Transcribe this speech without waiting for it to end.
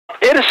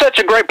It is such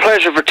a great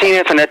pleasure for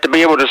TeenInfoNet to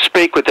be able to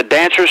speak with the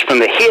dancers from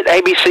the hit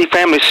ABC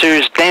family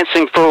series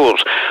Dancing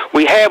Fools.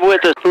 We have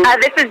with us...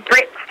 This is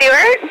Britt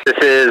Stewart. This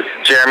is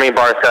Jeremy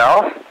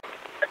Barthal.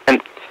 And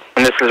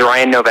this is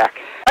Ryan Novak.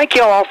 Thank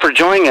you all for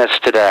joining us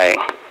today.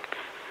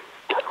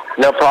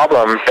 No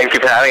problem. Thank you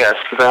for having us.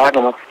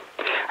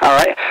 All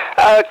right.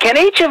 Can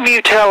each of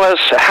you tell us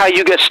how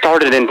you got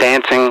started in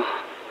dancing?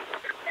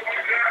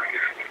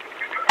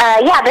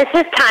 Yeah, this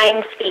is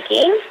Tyne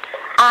speaking.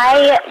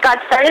 I got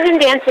started in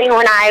dancing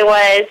when I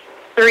was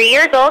 3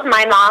 years old.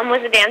 My mom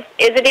is a dance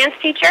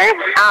teacher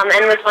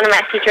and was one of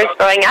my teachers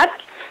growing up.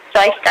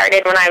 So I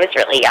started when I was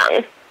really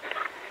young.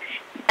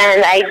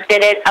 And I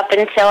did it up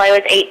until I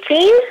was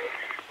 18.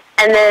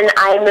 And then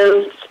I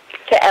moved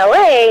to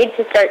LA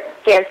to start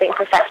dancing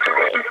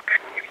professionally.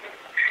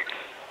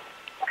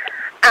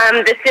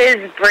 This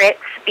is Britt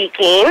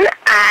speaking.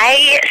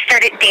 I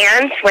started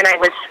dance when I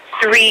was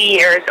 3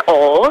 years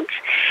old,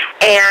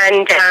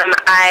 and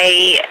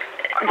I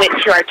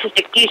went to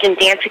Artistic Fusion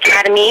Dance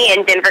Academy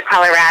in Denver,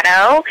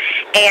 Colorado,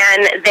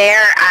 and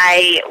there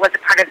I was a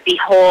part of the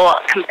whole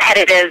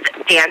competitive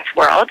dance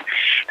world,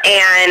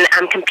 and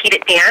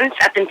competed dance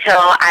up until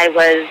I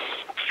was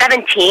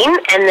 17,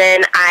 and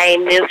then I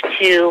moved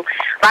to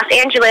Los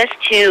Angeles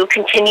to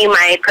continue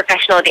my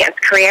professional dance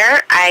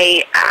career.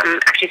 I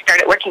actually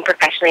started working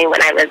professionally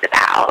when I was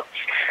about,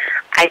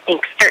 I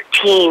think,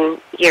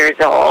 13 years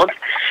old,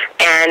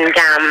 and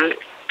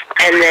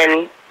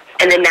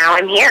then now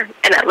I'm here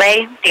in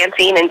LA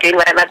dancing and doing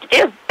what I love to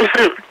do.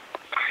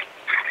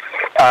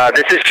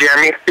 This is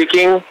Jeremy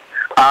speaking.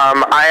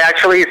 I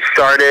actually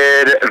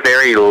started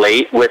very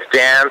late with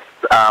dance.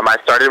 I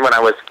started when I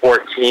was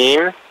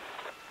 14.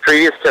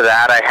 Previous to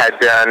that, I had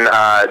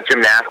done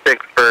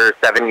gymnastics for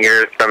 7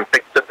 years, from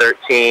 6 to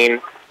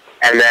 13,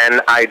 and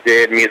then I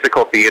did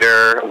musical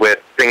theater with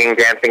singing,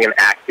 dancing, and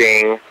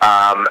acting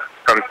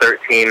from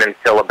 13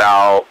 until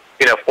about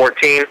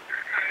 14.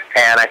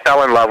 And I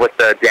fell in love with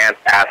the dance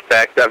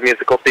aspect of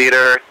musical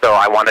theater, so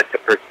I wanted to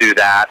pursue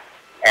that.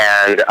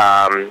 And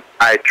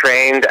I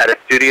trained at a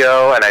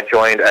studio, and I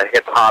joined a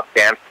hip-hop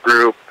dance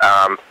group.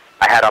 I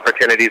had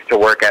opportunities to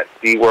work at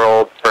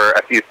SeaWorld for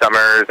a few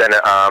summers and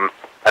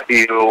a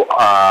few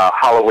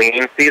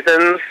Halloween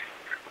seasons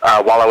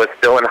while I was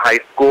still in high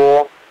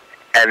school.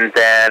 And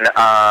then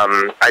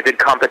I did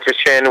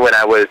competition when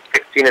I was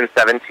 16 and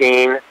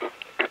 17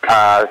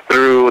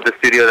 through the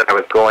studio that I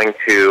was going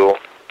to.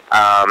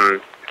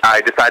 I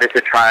decided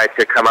to try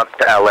to come up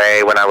to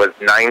LA when I was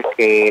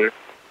 19.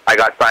 I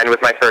got signed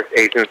with my first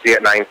agency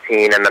at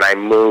 19, and then I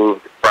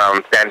moved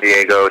from San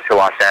Diego to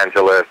Los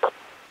Angeles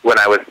when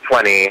I was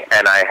 20,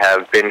 and I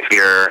have been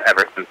here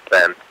ever since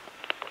then.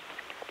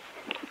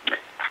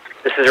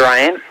 This is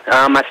Ryan.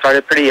 I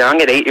started pretty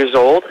young, at 8 years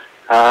old.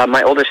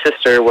 My older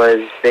sister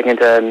was big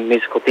into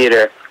musical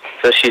theater,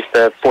 so she used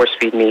to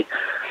force-feed me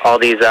all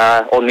these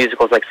old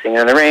musicals like Singing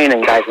in the Rain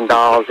and Guys and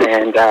Dolls,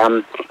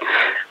 and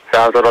so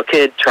I was a little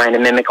kid trying to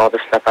mimic all the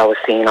stuff I was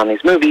seeing on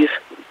these movies,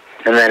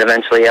 and then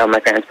eventually my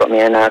parents put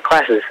me in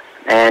classes,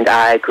 and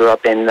I grew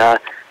up in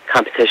the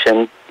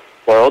competition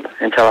world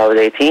until I was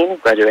 18,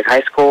 graduated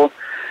high school,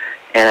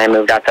 and I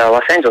moved out to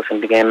Los Angeles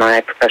and began my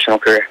professional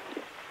career.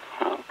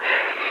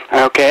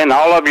 Okay, and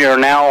all of you are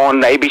now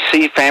on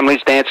ABC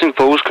Family's Dancing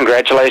Fools.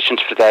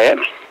 Congratulations for that.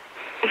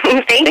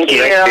 Thank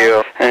you. Thank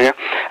you.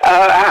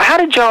 How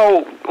did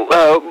y'all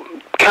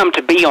come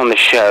to be on the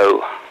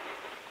show?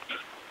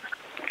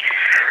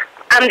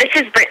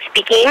 This is Britt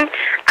speaking.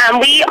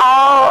 We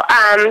all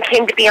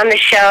came to be on the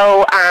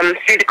show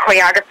through the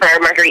choreographer,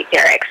 Marguerite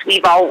Derricks.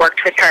 We've all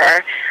worked with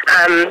her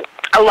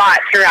a lot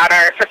throughout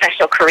our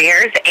professional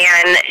careers,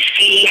 and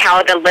she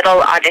held a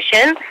little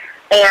audition,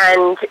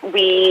 and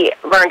we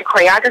learned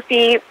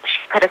choreography.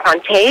 She put us on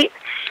tape,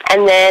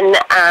 and then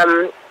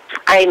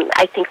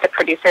I think the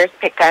producers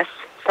picked us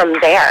from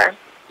there.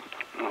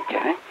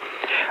 Okay.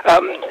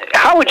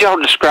 How would y'all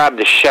describe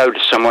the show to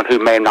someone who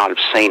may not have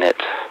seen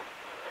it?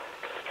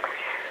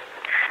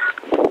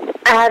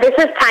 This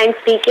is Tyne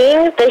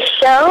speaking. The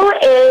show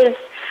is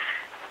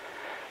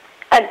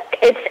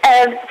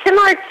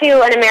similar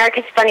to an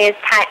America's Funniest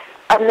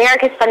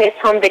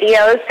Home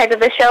Videos type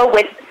of a show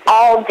with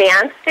all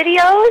dance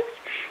videos,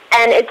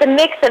 and it's a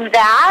mix of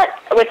that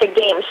with a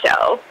game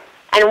show.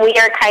 And we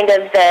are kind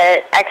of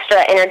the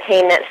extra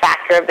entertainment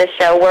factor of the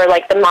show. We're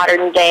like the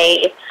modern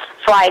day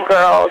fly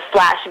girls /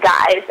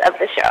 guys of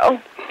the show.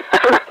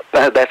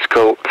 That's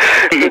cool.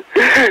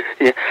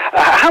 Yeah.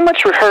 How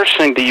much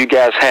rehearsing do you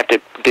guys have to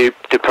do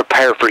to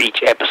prepare for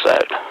each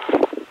episode?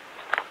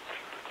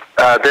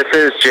 This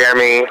is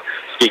Jeremy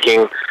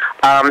speaking.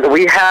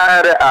 We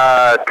had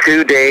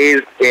 2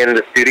 days in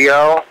the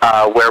studio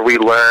where we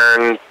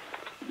learned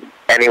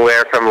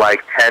anywhere from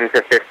like 10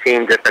 to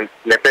 15 different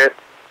snippets,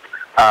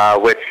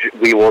 which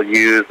we will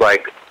use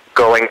like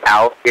going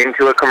out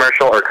into a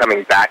commercial or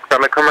coming back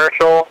from a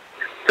commercial.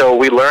 So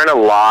we learn a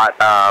lot.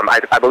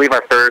 I believe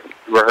our first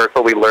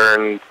rehearsal we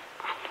learned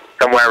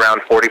somewhere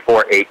around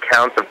 44 8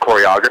 counts of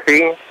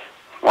choreography.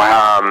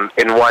 Wow.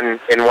 In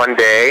one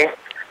day.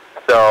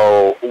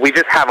 So we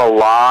just have a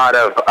lot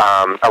of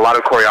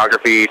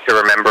choreography to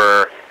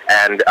remember,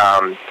 and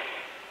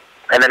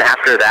then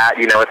after that,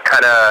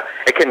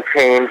 it can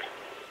change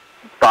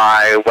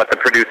by what the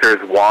producers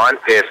want.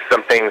 If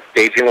something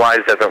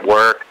staging-wise doesn't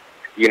work,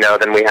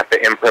 then we have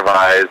to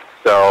improvise.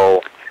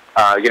 So,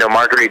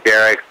 Marguerite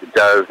Derricks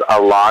does a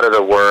lot of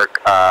the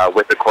work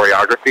with the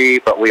choreography,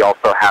 but we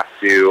also have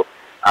to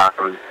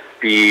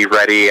be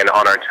ready and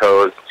on our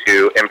toes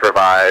to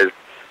improvise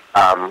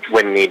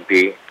when need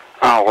be.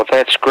 Oh, well,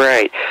 that's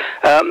great.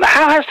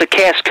 How has the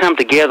cast come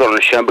together on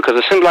the show? Because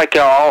it seems like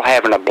you're all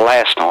having a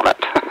blast on it.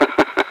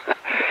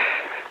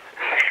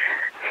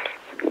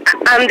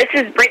 This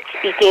is Britt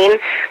speaking.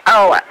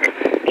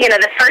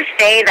 The first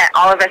day that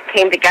all of us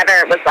came together,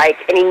 it was like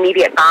an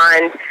immediate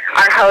bond.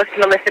 Our host,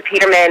 Melissa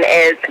Peterman,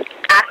 is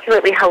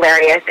absolutely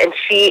hilarious, and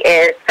she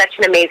is such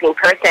an amazing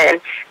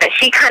person that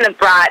she kind of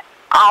brought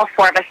all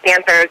four of us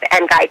dancers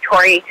and Guy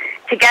Torrey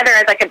together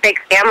as like a big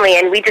family,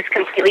 and we just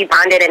completely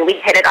bonded, and we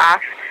hit it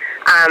off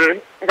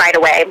right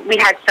away. We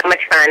had so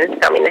much fun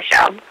filming the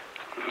show.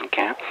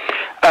 Okay.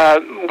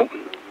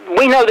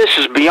 We know this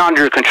is beyond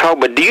your control,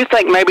 but do you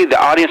think maybe the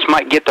audience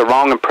might get the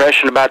wrong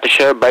impression about the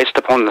show based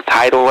upon the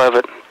title of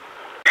it?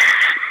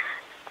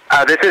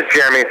 This is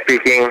Jeremy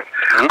speaking.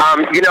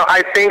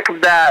 I think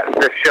that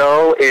the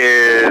show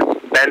is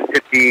meant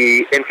to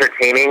be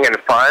entertaining and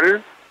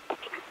fun,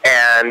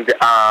 and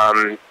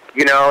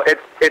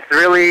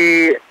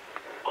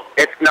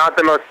it's not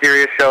the most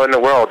serious show in the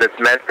world. It's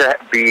meant to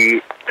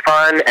be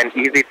fun and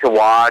easy to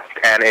watch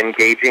and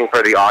engaging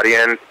for the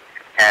audience.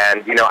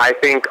 And, I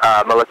think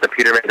Melissa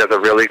Peterman does a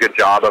really good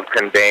job of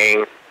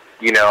conveying,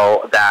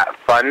 that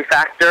fun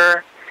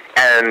factor.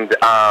 And,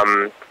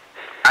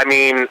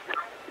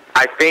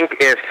 I think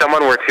if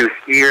someone were to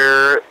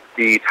hear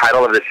the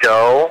title of the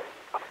show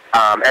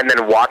and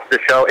then watch the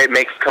show, it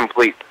makes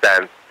complete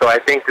sense. So I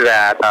think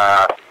that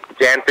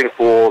Dancing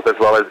Fools, as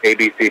well as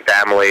ABC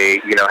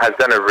Family, has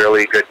done a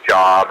really good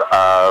job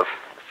of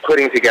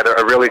putting together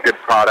a really good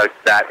product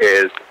that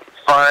is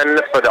fun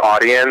for the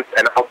audience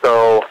and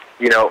also,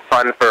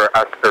 fun for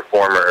us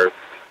performers.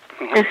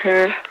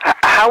 Mm-hmm.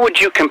 How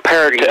would you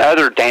compare it to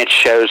other dance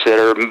shows that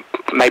are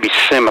maybe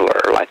similar,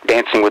 like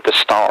Dancing with the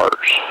Stars?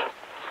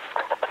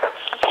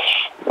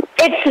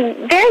 It's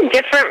very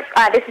different,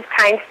 this is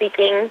Tyne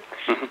speaking,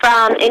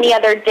 from any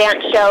other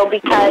dance show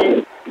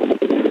because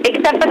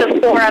except for the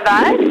four of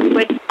us,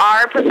 which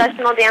are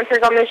professional dancers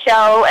on the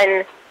show,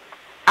 and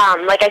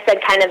like I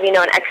said, kind of, an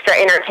extra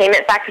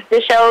entertainment factor to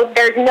the show,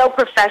 there's no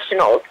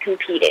professionals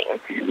competing.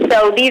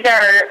 So these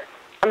are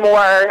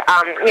more,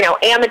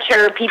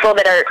 amateur people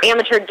that are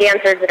amateur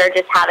dancers that are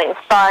just having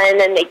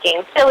fun and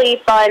making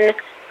silly, fun,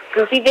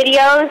 goofy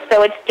videos.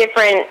 So it's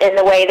different in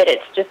the way that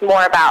it's just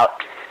more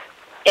about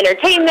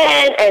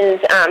entertainment and,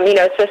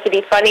 it's supposed to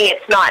be funny.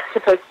 It's not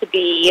supposed to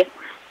be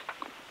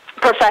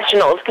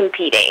professionals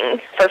competing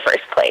for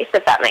first place,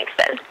 if that makes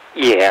sense.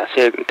 Yes,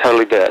 it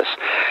totally does.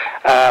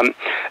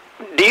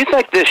 Do you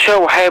think this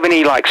show will have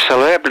any,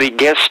 celebrity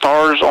guest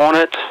stars on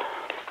it?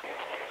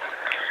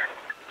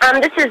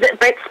 This is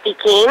Britt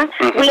speaking.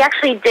 Mm-hmm. We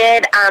actually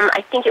did,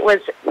 I think it was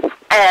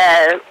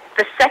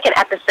the second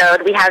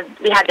episode, we had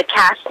the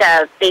cast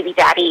of Baby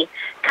Daddy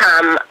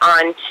come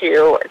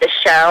onto the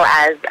show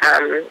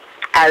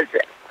as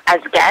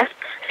guests.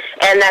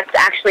 And that's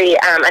actually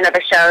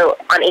another show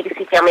on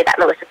ABC Family that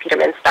Melissa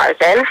Peterman stars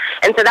in.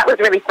 And so that was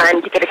really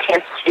fun to get a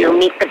chance to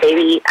meet the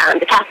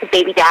cast of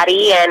Baby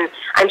Daddy, and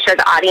I'm sure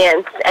the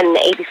audience and the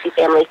ABC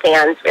Family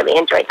fans really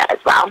enjoyed that as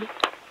well.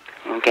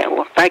 Okay,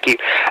 well, thank you.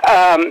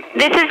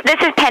 This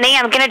is Penny.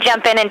 I'm going to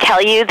jump in and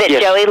tell you that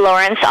yes. Joey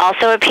Lawrence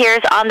also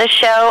appears on the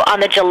show on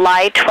the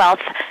July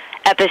 12th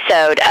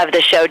episode of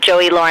the show.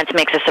 Joey Lawrence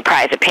makes a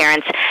surprise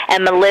appearance,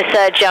 and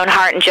Melissa, Joan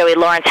Hart, and Joey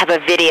Lawrence have a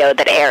video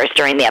that airs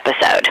during the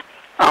episode.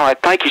 All right,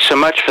 thank you so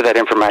much for that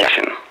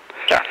information.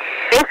 Sure.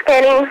 Thanks,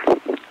 Penny.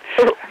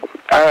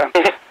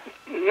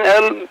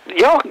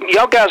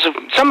 Y'all guys,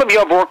 some of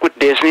y'all have worked with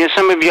Disney, and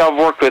some of y'all have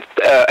worked with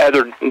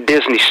other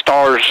Disney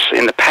stars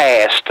in the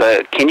past.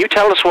 Can you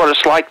tell us what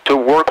it's like to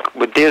work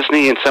with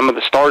Disney and some of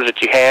the stars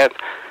that you have?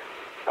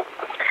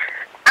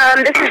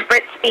 This is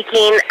Britt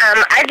speaking.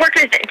 I've worked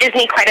with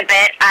Disney quite a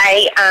bit.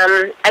 I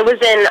was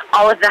in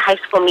all of the High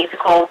School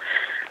Musical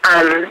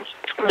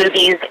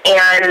movies,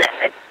 and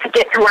to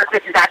get to work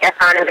with Zac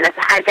Efron and Vanessa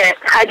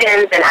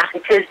Hudgens and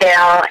Ashley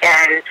Tisdale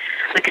and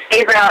Lucas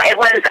Gabriel, it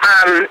was,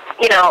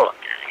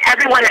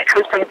 everyone that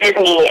comes from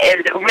Disney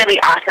is really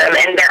awesome,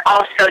 and they're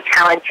all so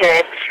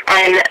talented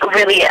and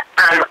really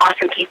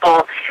awesome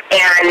people.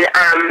 And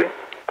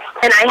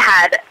I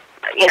had,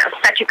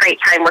 such a great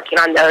time working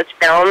on those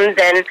films.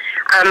 And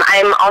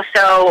I'm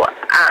also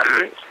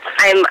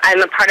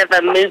I'm a part of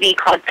a movie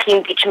called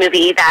Teen Beach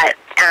Movie that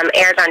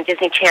airs on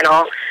Disney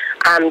Channel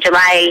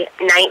July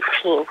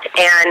 19th,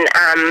 and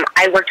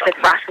I worked with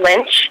Ross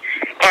Lynch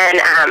and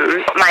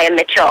Maya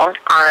Mitchell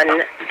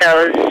on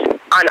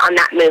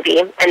that movie,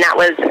 and that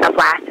was a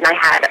blast, and I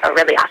had a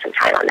really awesome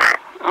time on that.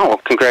 Oh, well,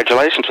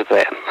 congratulations with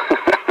that.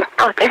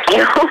 Oh, thank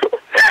you.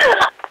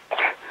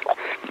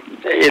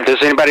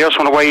 Does anybody else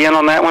want to weigh in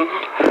on that one?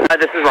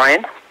 This is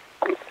Ryan.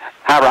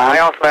 Hi, Ryan. I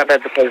also have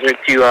had the pleasure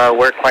to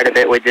work quite a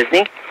bit with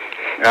Disney.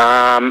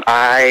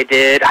 I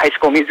did High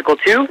School Musical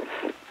 2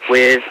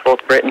 with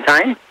both Britt and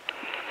Tyne.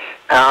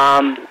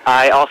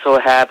 I also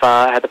have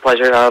had the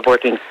pleasure of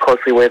working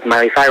closely with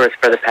Miley Cyrus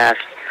for the past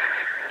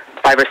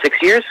 5 or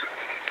 6 years,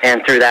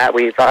 and through that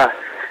we've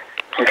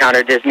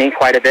encountered Disney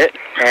quite a bit,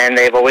 and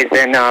they've always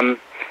been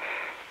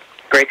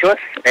great to us,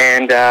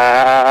 and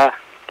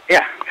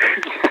yeah.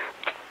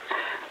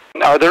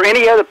 Are there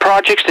any other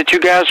projects that you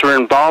guys are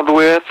involved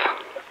with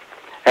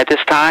at this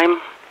time?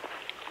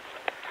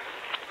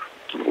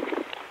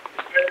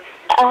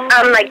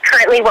 Like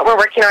currently what we're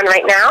working on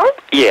right now?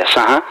 Yes,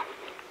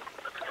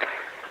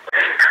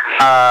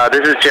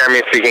 This is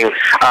Jeremy speaking.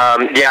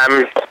 Yeah,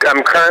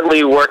 I'm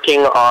currently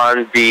working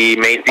on the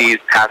Macy's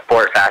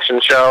Passport Fashion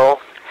Show,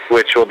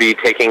 which will be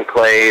taking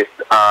place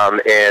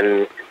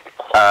in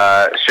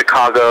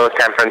Chicago,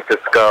 San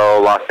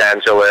Francisco, Los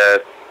Angeles,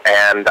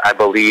 and I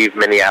believe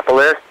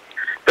Minneapolis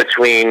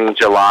between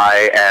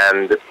July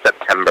and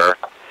September.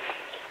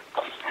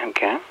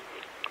 Okay.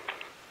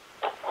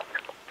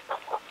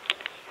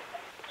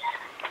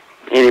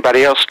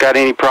 Anybody else got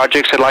any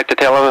projects they'd like to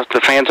tell us, the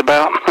fans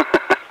about?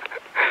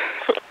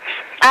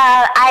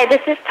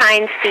 This is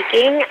Tyne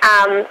speaking.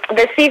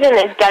 The season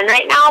is done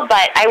right now,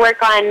 but I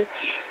work on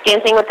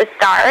Dancing with the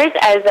Stars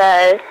as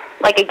a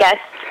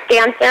guest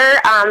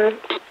dancer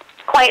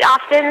quite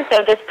often.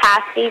 So this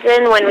past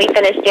season, when we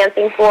finished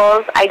Dancing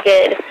Fools, I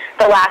did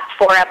the last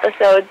 4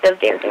 episodes of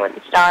Dancing with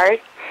the Stars.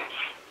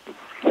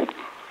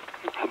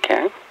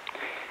 Okay.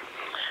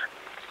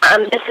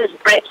 This is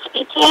Britt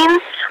speaking.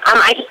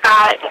 I just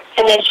got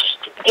finished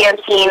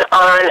dancing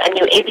on a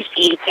new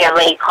ABC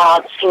family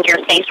called Sing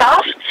Your Face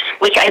Off,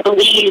 which I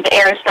believe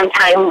airs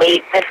sometime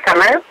late this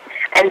summer.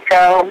 And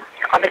so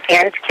all the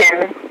fans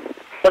can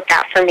look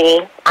out for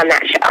me on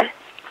that show.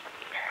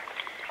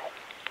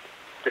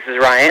 This is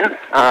Ryan.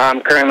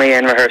 I'm currently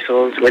in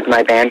rehearsals with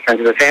my band, Friends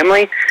of the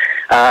Family,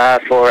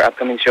 for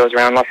upcoming shows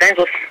around Los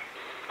Angeles.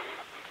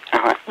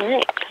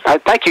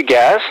 Thank you,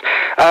 guys.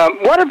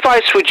 What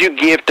advice would you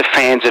give to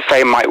fans if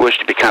they might wish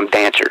to become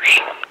dancers?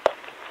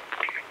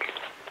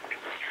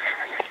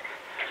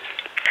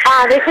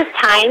 This is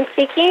Tyne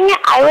speaking.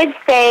 I would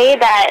say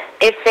that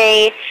if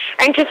they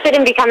are interested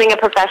in becoming a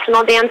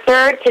professional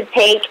dancer, to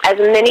take as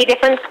many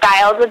different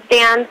styles of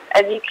dance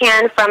as you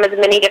can from as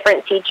many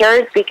different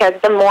teachers, because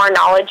the more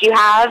knowledge you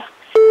have,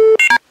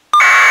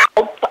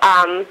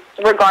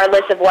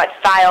 regardless of what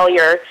style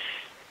you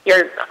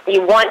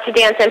want to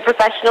dance in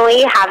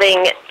professionally,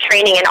 having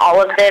training in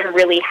all of them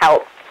really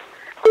helps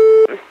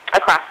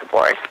across the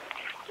board.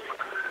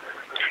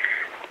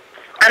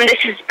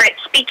 This is Britt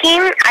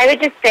speaking. I would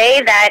just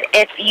say that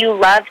if you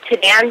love to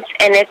dance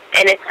and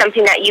it's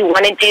something that you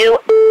want to do,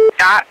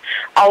 stop.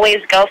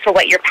 Always go for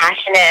what your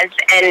passion is,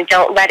 and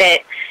don't let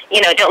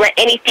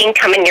anything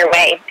come in your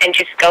way, and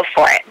just go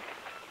for it.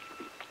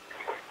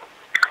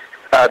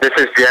 This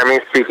is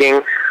Jeremy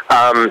speaking.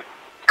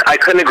 I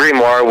couldn't agree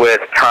more with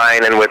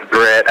Tyne and with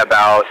Britt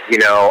about,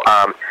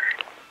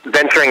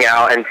 venturing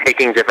out and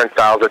taking different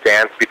styles of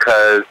dance,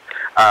 because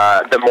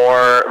the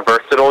more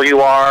versatile you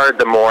are,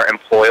 the more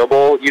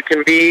employable you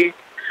can be.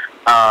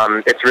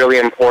 It's really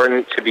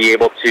important to be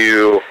able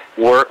to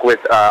work with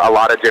a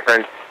lot of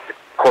different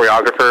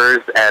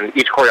choreographers, and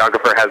each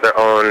choreographer has their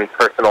own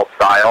personal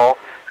style.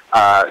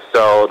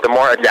 So the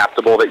more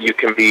adaptable that you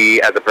can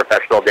be as a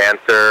professional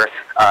dancer,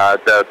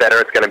 the better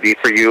it's going to be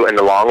for you in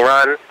the long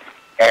run.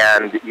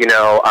 And,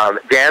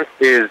 dance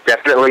is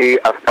definitely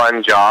a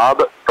fun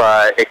job,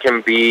 but it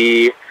can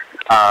be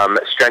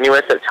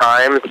strenuous at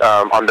times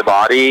on the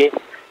body,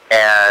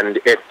 and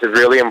it's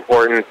really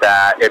important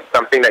that it's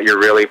something that you're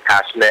really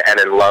passionate and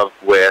in love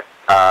with,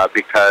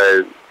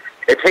 because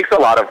it takes a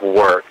lot of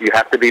work. You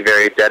have to be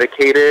very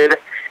dedicated,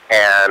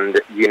 and,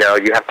 you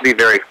have to be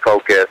very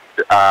focused.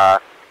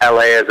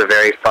 LA is a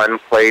very fun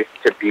place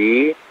to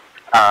be,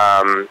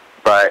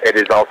 but it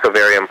is also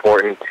very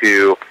important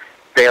to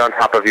stay on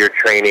top of your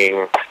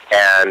training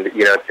and,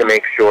 to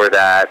make sure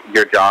that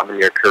your job and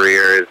your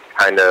career is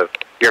kind of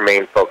your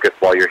main focus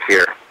while you're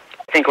here.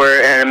 I think we're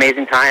in an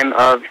amazing time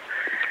of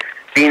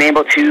being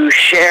able to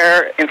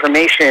share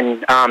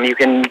information. You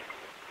can,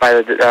 by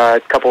a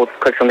couple of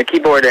clicks on the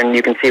keyboard, and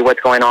you can see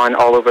what's going on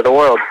all over the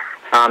world.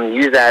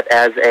 Use that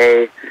as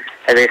a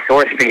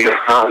source for you.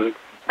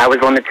 I was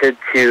limited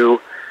to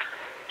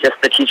just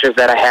the teachers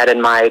that I had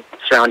in my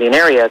surrounding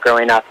area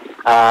growing up.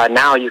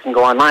 Now you can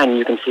go online and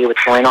you can see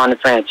what's going on in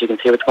France. You can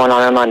see what's going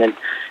on in London,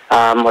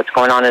 what's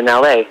going on in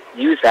LA.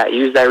 Use that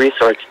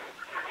resource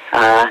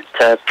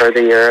to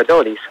further your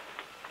abilities.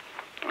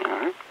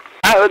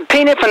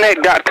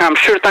 TeenInfoNet.com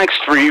sure thanks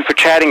for you for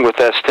chatting with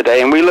us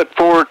today, and we look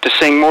forward to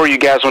seeing more of you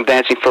guys on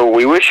Dancing Fool.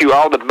 We wish you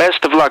all the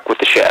best of luck with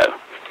the show.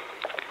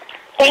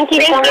 Thank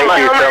you so much.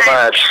 Thank you so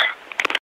much.